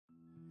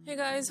Hey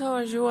guys, how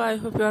are you? I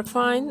hope you are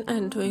fine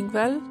and doing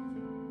well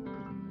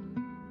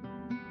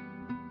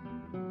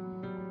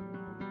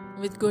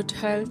with good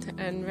health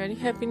and very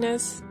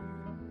happiness.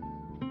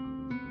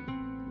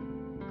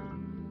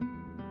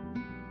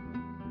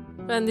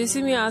 And this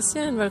is me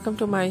Asya and welcome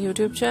to my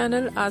YouTube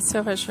channel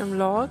Asya Fashion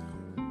Vlog.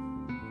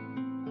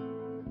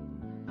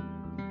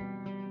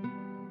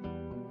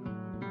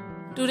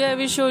 Today I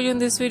will show you in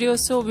this video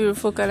so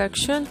beautiful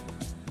collection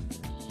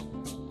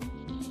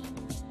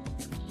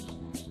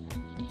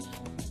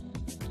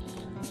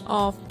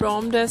of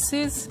prom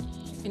dresses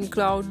in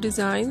cloud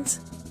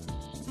designs.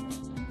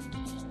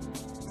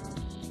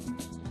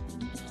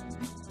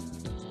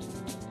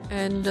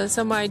 And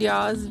some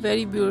ideas,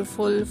 very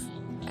beautiful,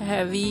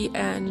 heavy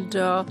and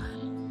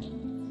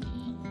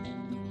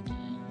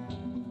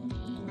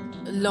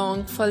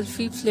long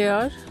fluffy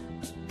flare,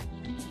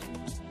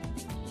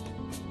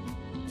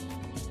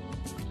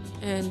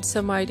 and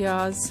some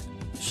ideas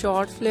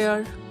short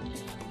flare,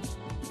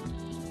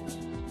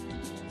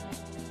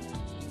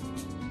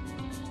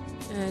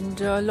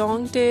 and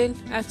long tail,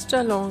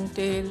 extra long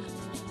tail,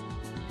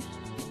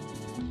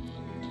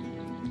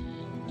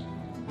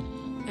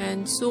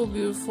 and so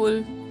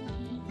beautiful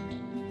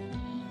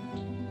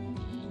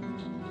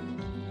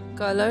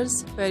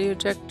colors, very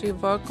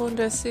attractive work on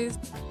dresses,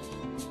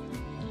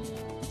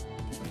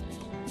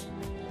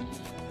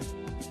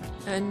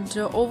 and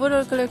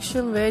overall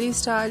collection very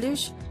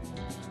stylish,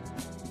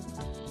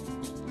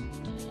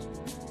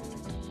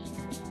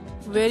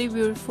 very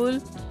beautiful.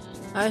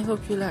 I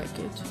hope you like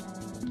it.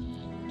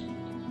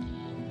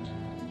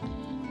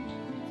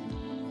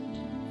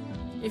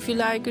 If you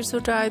like it, so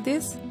try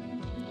this.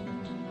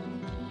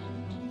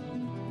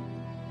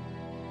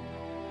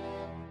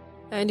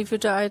 And if you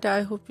try it,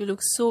 I hope you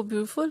look so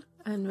beautiful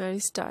and very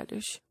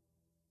stylish.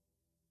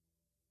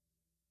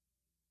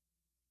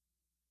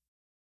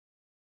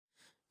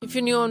 If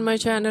you're new on my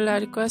channel, I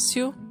request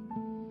you,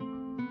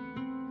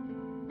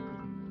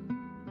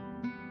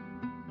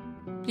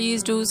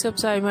 please do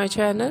subscribe my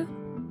channel.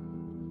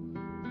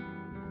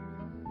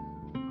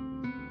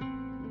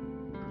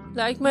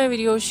 Like my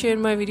videos, share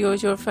my videos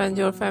with your friends,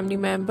 your family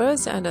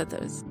members and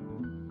others.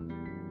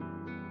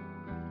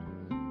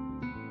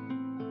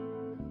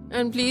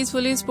 And please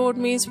fully support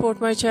me,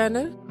 support my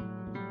channel.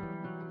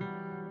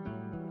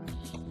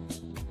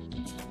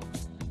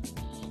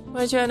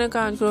 My channel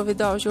can't grow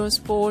without your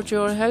support,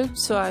 your help,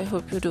 so I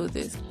hope you do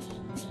this.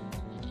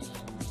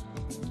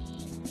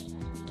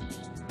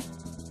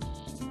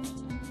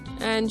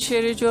 And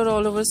share it your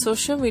all over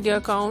social media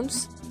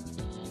accounts.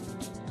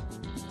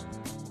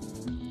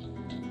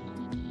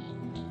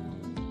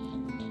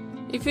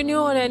 If you new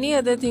or any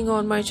other thing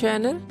on my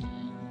channel,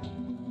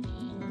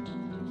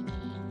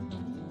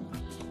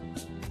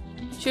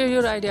 share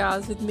your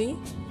ideas with me.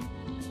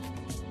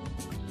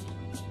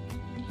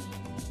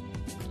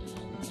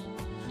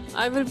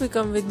 I will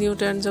become with new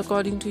trends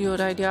according to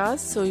your ideas,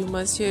 so you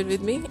must share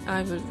with me.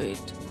 I will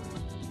wait.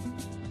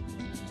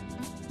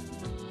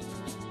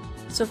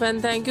 So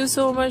friends, thank you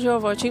so much for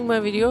watching my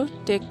video.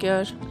 Take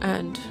care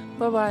and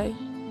bye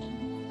bye.